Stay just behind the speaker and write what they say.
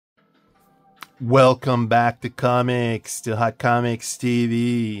Welcome back to Comics, to Hot Comics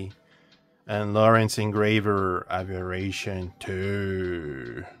TV, and Laurence Engraver, Aberration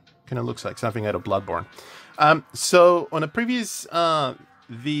 2. Kind of looks like something out of Bloodborne. So on a previous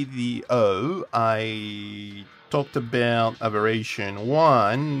video, I talked about Aberration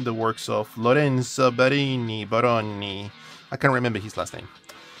 1, the works of Lorenzo Baroni. I can't remember his last name.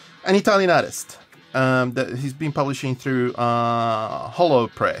 An Italian artist that he's been publishing through Hollow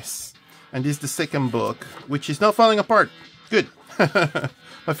Press. And this is the second book, which is not falling apart. Good.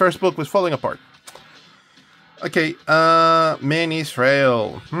 My first book was falling apart. Okay, Man is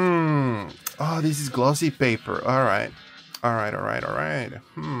Frail. Oh, this is glossy paper. Alright. Alright.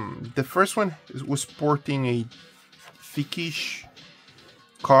 The first one was sporting a thickish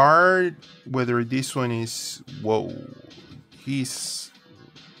card. Whether this one is... Whoa. He's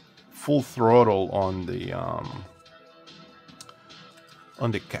full throttle on the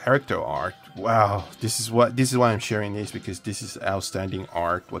character art. Wow, this is why I'm sharing this, because this is outstanding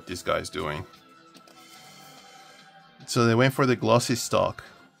art what this guy's doing. So they went for the glossy stock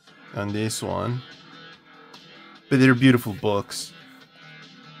on this one, but they're beautiful books.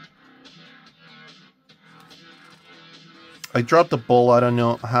 I dropped the ball. I don't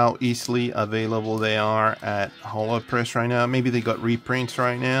know how easily available they are at Hollow Press right now. Maybe they got reprints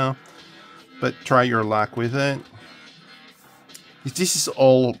right now, but try your luck with it. This is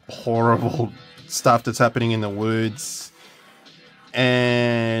all horrible stuff that's happening in the woods,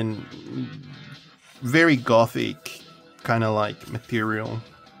 and very gothic kind of like material.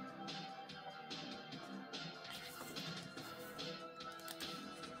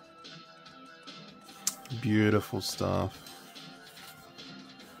 Beautiful stuff.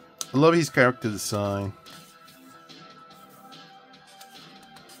 I love his character design.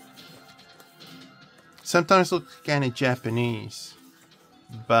 Sometimes looks kind of Japanese,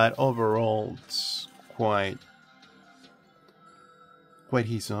 but overall it's quite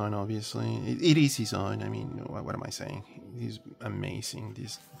his own. Obviously, it is his own. I mean, what am I saying? He's amazing.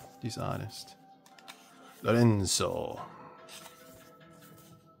 This artist, Lorenzo.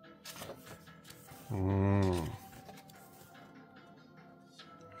 You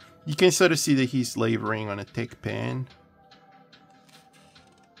can sort of see that he's laboring on a thick pen.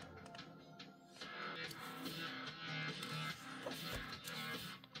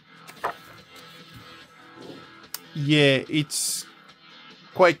 Yeah, it's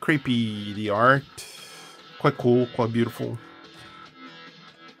quite creepy, the art. Quite cool, quite beautiful.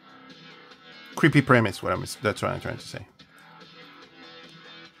 Creepy premise, that's what I'm trying to say.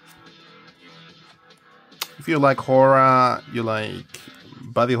 If you like horror, you like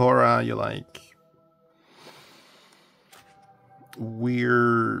body horror, you like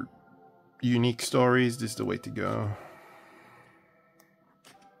weird, unique stories, this is the way to go.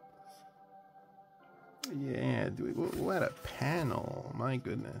 Yeah, what a panel. My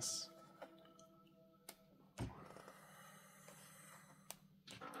goodness.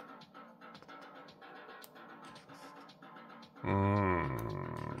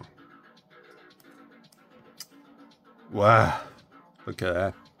 Wow. Look at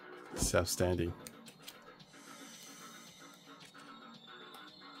that. It's outstanding.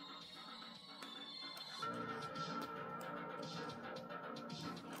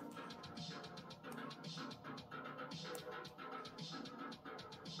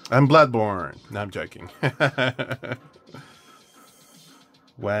 I'm Bloodborne. No, I'm joking.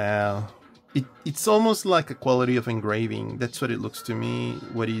 Wow. It's almost like a quality of engraving. That's what it looks to me.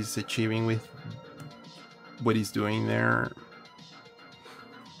 What he's achieving with what he's doing there.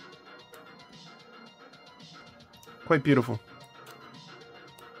 Quite beautiful.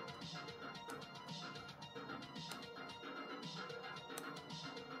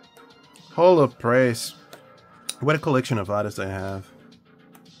 Hollow Press. What a collection of artists I have.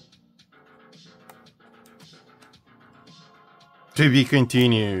 To be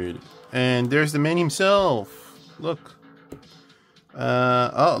continued. And there's the man himself. Look.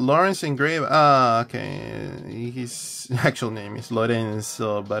 Oh, Laurence Engraver. Ah, okay. His actual name is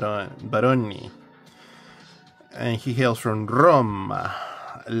Lorenzo Baroni. And he hails from Rome,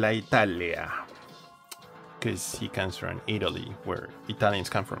 La Italia. Because he comes from Italy, where Italians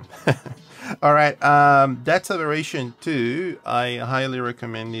come from. Alright, that's Aberration 2. I highly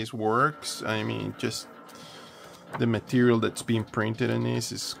recommend these works. I mean, just the material that's being printed in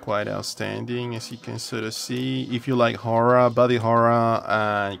this is quite outstanding, as you can sort of see. If you like horror, body horror,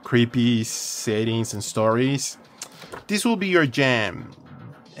 and creepy settings and stories, this will be your jam.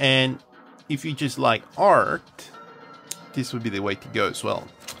 And if you just like art, this would be the way to go as well.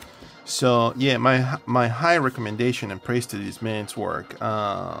 So yeah, my high recommendation and praise to this man's work.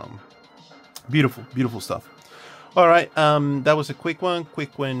 Beautiful, beautiful stuff. All right, that was a quick one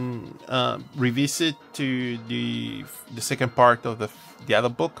revisit to the second part of the other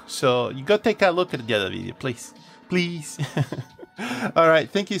book. So you go take a look at the other video, please. All right,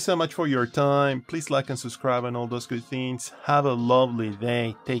 thank you so much for your time. Please like and subscribe and all those good things. Have a lovely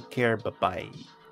day. Take care. Bye-bye.